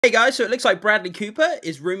Hey guys, so it looks like Bradley Cooper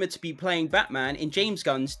is rumoured to be playing Batman in James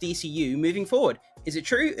Gunn's DCU moving forward. Is it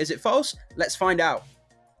true? Is it false? Let's find out.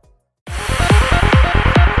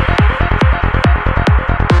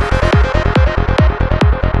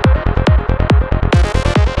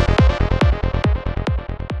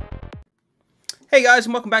 Hey guys,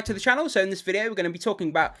 and welcome back to the channel. So in this video, we're going to be talking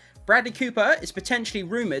about Bradley Cooper is potentially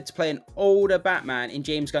rumoured to play an older Batman in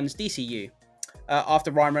James Gunn's DCU after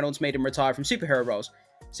Ryan Reynolds made him retire from superhero roles.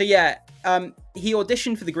 So yeah, he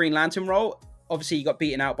auditioned for the Green Lantern role. Obviously, he got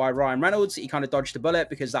beaten out by Ryan Reynolds. He kind of dodged a bullet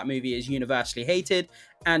because that movie is universally hated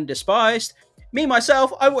and despised. Me,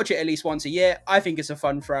 myself, I watch it at least once a year. I think it's a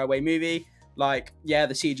fun throwaway movie. Like, yeah,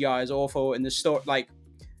 the CGI is awful. And the story, like,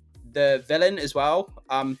 the villain as well,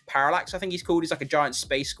 Parallax, I think he's called. He's like a giant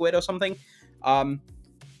space squid or something.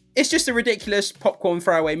 It's just a ridiculous popcorn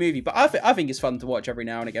throwaway movie. But I think it's fun to watch every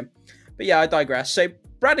now and again. But yeah, I digress. So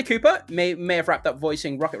Bradley Cooper may have wrapped up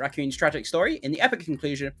voicing Rocket Raccoon's tragic story in the epic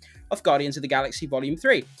conclusion of Guardians of the Galaxy Volume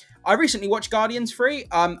 3. I recently watched Guardians 3.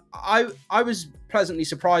 I was pleasantly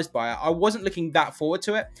surprised by it. I wasn't looking that forward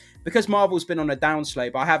to it because Marvel's been on a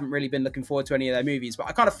downslope. I haven't really been looking forward to any of their movies, but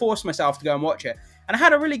I kind of forced myself to go and watch it, and I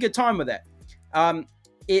had a really good time with it.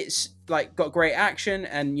 It's like got great action,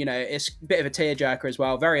 and you know, it's a bit of a tearjerker as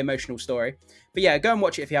well. Very emotional story. But yeah, go and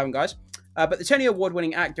watch it if you haven't, guys. But the Tony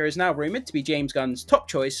Award-winning actor is now rumoured to be James Gunn's top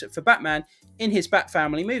choice for Batman in his Bat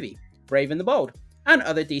Family movie, Brave and the Bold, and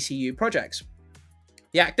other DCU projects.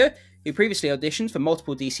 The actor, who previously auditioned for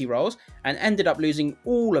multiple DC roles and ended up losing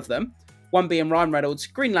all of them, one being Ryan Reynolds'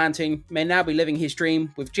 Green Lantern, may now be living his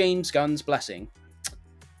dream with James Gunn's blessing.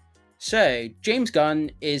 So, James Gunn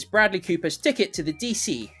is Bradley Cooper's ticket to the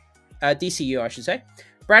DCU, I should say.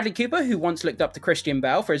 Bradley Cooper, who once looked up to Christian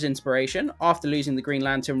Bale for his inspiration after losing the Green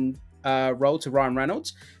Lantern role to Ryan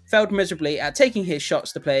Reynolds, failed miserably at taking his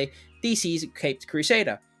shots to play DC's Caped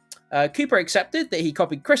Crusader. Cooper accepted that he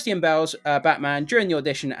copied Christian Bale's Batman during the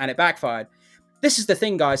audition, and it backfired. This is the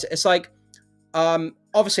thing, guys. It's like,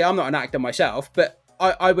 obviously I'm not an actor myself, but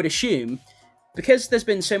I would assume, because there's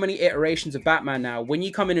been so many iterations of Batman now, when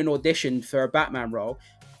you come in and audition for a Batman role,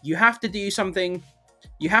 you have to do something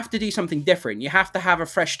different. You have to have a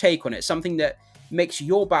fresh take on it, something that makes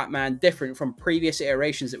your Batman different from previous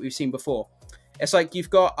iterations that we've seen before. It's like you've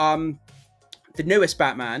got the newest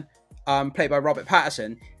Batman, played by Robert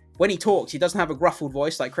Pattinson. When he talks, he doesn't have a gruffled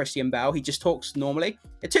voice like Christian Bale. He just talks normally.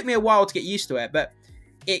 It took me a while to get used to it, but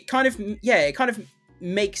it kind of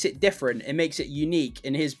makes it different. It makes it unique.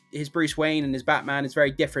 And his Bruce Wayne and his Batman is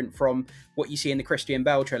very different from what you see in the Christian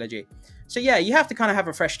Bale trilogy. So yeah, you have to kind of have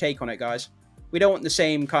a fresh take on it, guys. We don't want the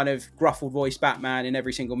same kind of gruffled voice Batman in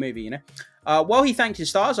every single movie, you know? While he thanked his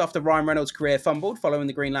stars after Ryan Reynolds' career fumbled following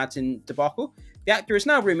the Green Lantern debacle, the actor is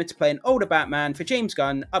now rumoured to play an older Batman for James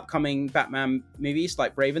Gunn upcoming Batman movies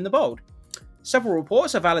like Brave and the Bold. Several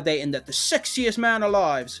reports are validating that the sexiest man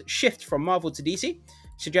alive's shift from Marvel to DC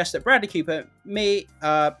suggests that Bradley Cooper may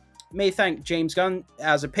thank James Gunn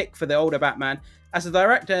as a pick for the older Batman, as the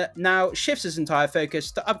director now shifts his entire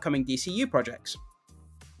focus to upcoming DCU projects.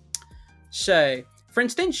 So, for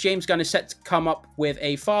instance, James Gunn is set to come up with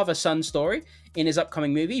a father-son story in his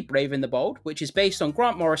upcoming movie, Brave and the Bold, which is based on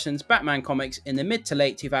Grant Morrison's Batman comics in the mid to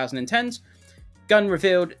late 2010s. Gunn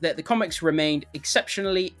revealed that the comics remained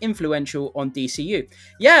exceptionally influential on DCU.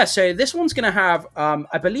 Yeah, so this one's going to have,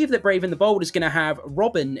 I believe that Brave and the Bold is going to have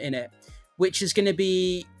Robin in it, which is going to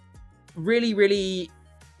be really,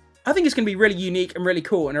 I think it's going to be really unique and really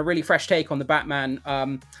cool and a really fresh take on the Batman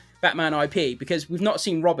IP, because we've not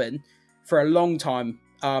seen Robin for a long time,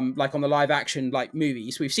 like on the live action like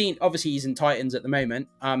movies. We've seen, obviously he's in Titans at the moment,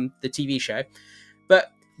 the TV show,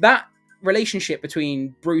 but that relationship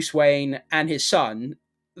between Bruce Wayne and his son,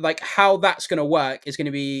 like how that's going to work is going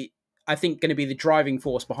to be, I think, going to be the driving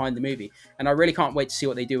force behind the movie, and I really can't wait to see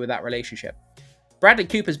what they do with that relationship. Bradley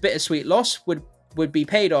Cooper's bittersweet loss would be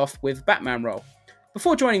paid off with Batman role.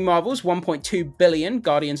 Before joining Marvel's $1.2 billion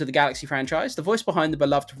Guardians of the Galaxy franchise, the voice behind the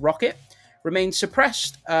beloved Rocket remains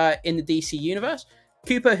suppressed in the DC universe.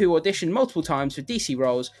 Cooper, who auditioned multiple times for DC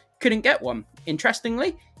roles, couldn't get one.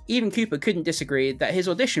 Interestingly, even Cooper couldn't disagree that his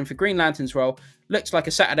audition for Green Lantern's role looked like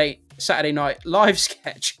a Saturday Night Live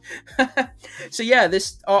sketch. So yeah,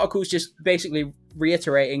 this article's just basically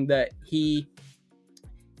reiterating that he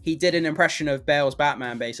did an impression of Bale's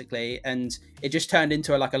Batman, basically, and it just turned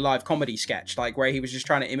into a live comedy sketch, like where he was just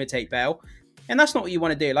trying to imitate Bale. And that's not what you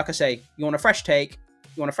want to do. Like I say, you want a fresh take.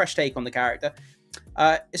 You want a fresh take on the character.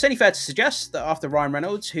 It's only fair to suggest that after Ryan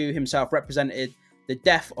Reynolds, who himself represented the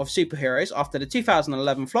death of superheroes after the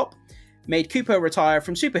 2011 flop, made Cooper retire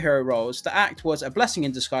from superhero roles, the act was a blessing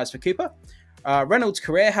in disguise for Cooper. Reynolds'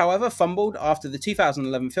 career, however, fumbled after the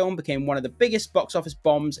 2011 film became one of the biggest box office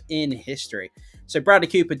bombs in history. So Bradley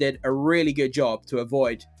Cooper did a really good job to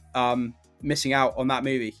avoid missing out on that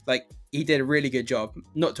movie. Like, he did a really good job,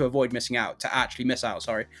 not to avoid missing out, to actually miss out,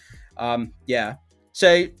 sorry. Yeah.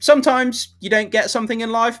 So sometimes you don't get something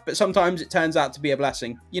in life, but sometimes it turns out to be a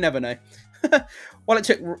blessing. You never know. While it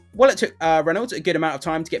took Reynolds a good amount of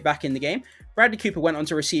time to get back in the game, Bradley Cooper went on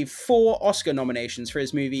to receive 4 Oscar nominations for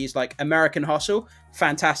his movies like American Hustle,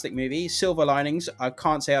 fantastic movie, Silver Linings, I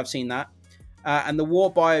can't say I've seen that, and the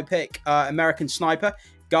war biopic American Sniper.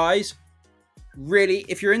 Guys, really,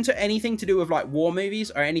 if you're into anything to do with like war movies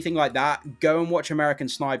or anything like that, go and watch American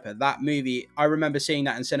Sniper. That movie, I remember seeing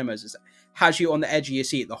that in cinemas. It has you on the edge of your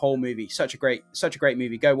seat the whole movie. Such a great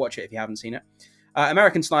movie. Go watch it if you haven't seen it.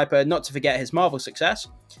 American Sniper, not to forget his Marvel success.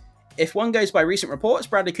 If one goes by recent reports,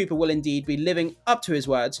 Bradley Cooper will indeed be living up to his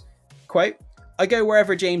words. Quote, "I go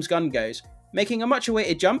wherever James Gunn goes." Making a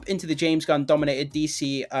much-awaited jump into the James Gunn-dominated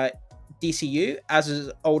DCU as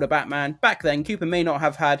his older Batman. Back then, Cooper may not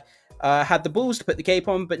have had the balls to put the cape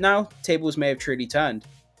on, but now tables may have truly turned.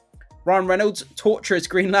 Ryan Reynolds' torturous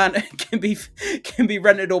Green Lantern can be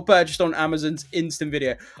rented or purchased on Amazon's Instant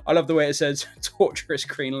Video. I love the way it says torturous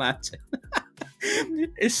Green Lantern.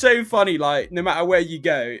 It's so funny, like, no matter where you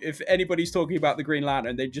go, if anybody's talking about the Green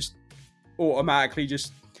Lantern, they just automatically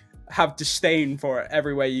just have disdain for it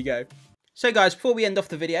everywhere you go. So guys, before we end off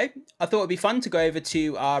the video, I thought it'd be fun to go over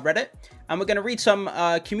to Reddit, and we're going to read some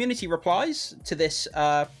community replies to this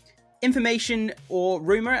information or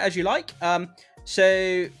rumor, as you like.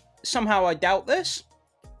 So somehow I doubt this.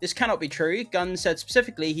 This cannot be true. Gunn said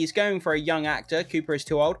specifically he's going for a young actor. Cooper is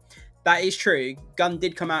too old. That is true. Gunn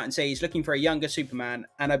did come out and say he's looking for a younger Superman,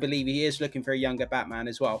 and I believe he is looking for a younger Batman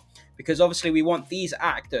as well. Because obviously we want these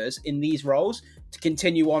actors in these roles to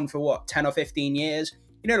continue on for, what, 10 or 15 years?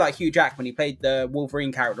 You know, like Hugh Jackman, he played the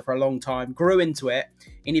Wolverine character for a long time, grew into it,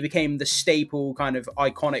 and he became the staple kind of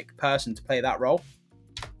iconic person to play that role.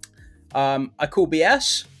 I call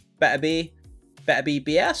BS. Better be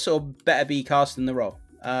BS, or better be cast in the role?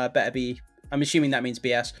 Better be, I'm assuming that means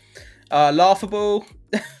BS. Laughable.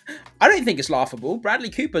 I don't think it's laughable. Bradley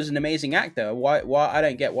Cooper's an amazing actor. Why? I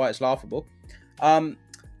don't get why it's laughable.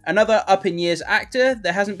 Another up in years actor.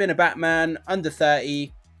 There hasn't been a Batman under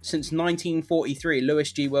 30 since 1943.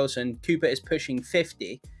 Lewis G. Wilson. Cooper is pushing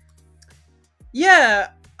 50. Yeah,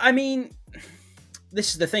 I mean,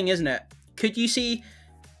 this is the thing, isn't it? Could you see,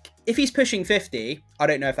 if he's pushing 50, I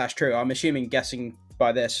don't know if that's true. I'm guessing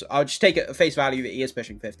by this. I'll just take it at face value that he is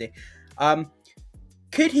pushing 50.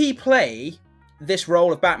 Could he play this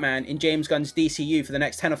role of Batman in James Gunn's DCU for the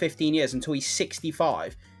next 10 or 15 years until he's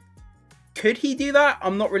 65? Could he do that?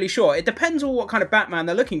 I'm not really sure. It depends on what kind of Batman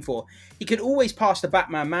they're looking for. He could always pass the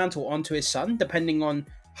Batman mantle on to his son, depending on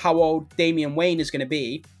how old Damian Wayne is going to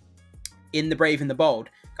be in The Brave and the Bold.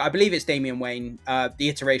 I believe it's Damian Wayne, the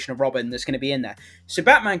iteration of Robin that's going to be in there. So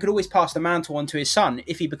Batman could always pass the mantle on to his son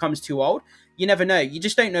if he becomes too old. You never know. You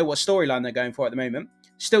just don't know what storyline they're going for at the moment.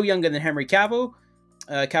 Still younger than Henry Cavill.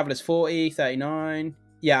 Cavill is 40, 39.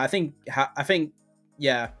 Yeah, I think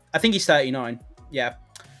he's 39. Yeah.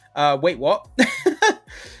 Wait, what?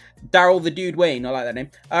 Daryl the Dude Wayne. I like that name.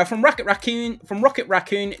 From Rocket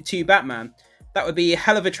Raccoon to Batman. That would be a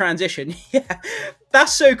hell of a transition. Yeah,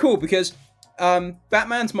 that's so cool because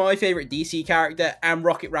Batman's my favorite DC character and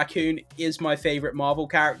Rocket Raccoon is my favorite Marvel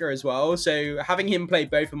character as well. So having him play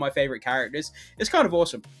both of my favorite characters is kind of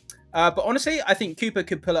awesome. But honestly, I think Cooper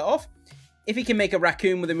could pull it off. If he can make a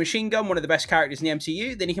raccoon with a machine gun, one of the best characters in the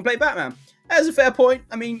MCU, then he can play Batman. That's a fair point.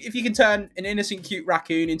 I mean, if you can turn an innocent, cute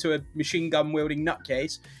raccoon into a machine gun-wielding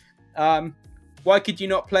nutcase, why could you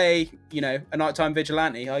not play, you know, a nighttime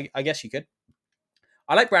vigilante? I guess you could.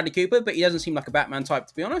 I like Bradley Cooper, but he doesn't seem like a Batman type,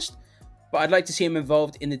 to be honest. But I'd like to see him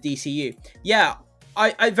involved in the DCU. Yeah,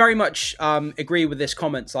 I very much agree with this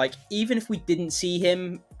comment. Like, even if we didn't see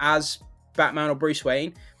him as Batman or Bruce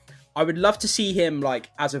Wayne, I would love to see him, like,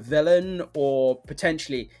 as a villain or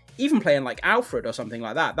potentially even playing, like, Alfred or something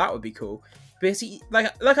like that. That would be cool. Because, he, like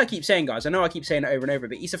I keep saying, guys, I know I keep saying it over and over,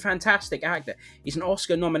 but he's a fantastic actor. He's an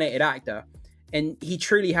Oscar-nominated actor, and he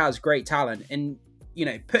truly has great talent. And, you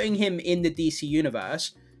know, putting him in the DC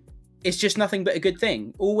universe is just nothing but a good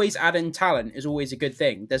thing. Always adding talent is always a good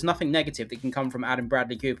thing. There's nothing negative that can come from adding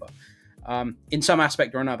Bradley Cooper in some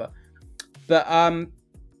aspect or another. But,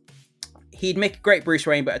 he'd make a great Bruce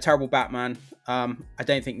Wayne, but a terrible Batman. I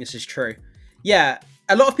don't think this is true. Yeah,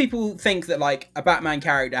 a lot of people think that, like, a Batman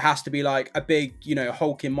character has to be, like, a big, you know,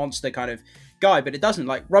 hulking monster kind of guy, but it doesn't.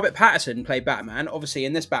 Like, Robert Pattinson played Batman, obviously,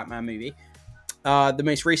 in this Batman movie, the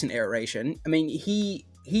most recent iteration. I mean,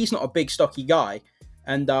 he's not a big, stocky guy.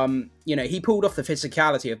 And, you know, he pulled off the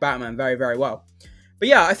physicality of Batman very, very well. But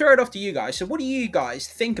yeah, I throw it off to you guys. So what do you guys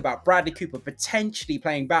think about Bradley Cooper potentially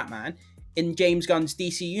playing Batman in James Gunn's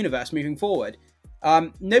DC universe moving forward?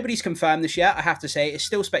 Nobody's confirmed this yet, I have to say. It's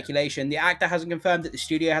still speculation. The actor hasn't confirmed it. The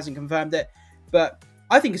studio hasn't confirmed it. But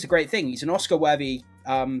I think it's a great thing. He's an Oscar-worthy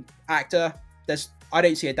actor. I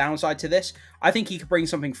don't see a downside to this. I think he could bring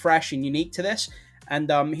something fresh and unique to this. And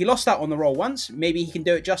he lost out on the role once. Maybe he can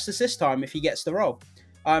do it justice this time if he gets the role.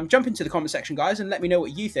 Jump into the comment section, guys, and let me know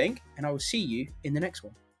what you think. And I will see you in the next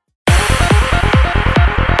one.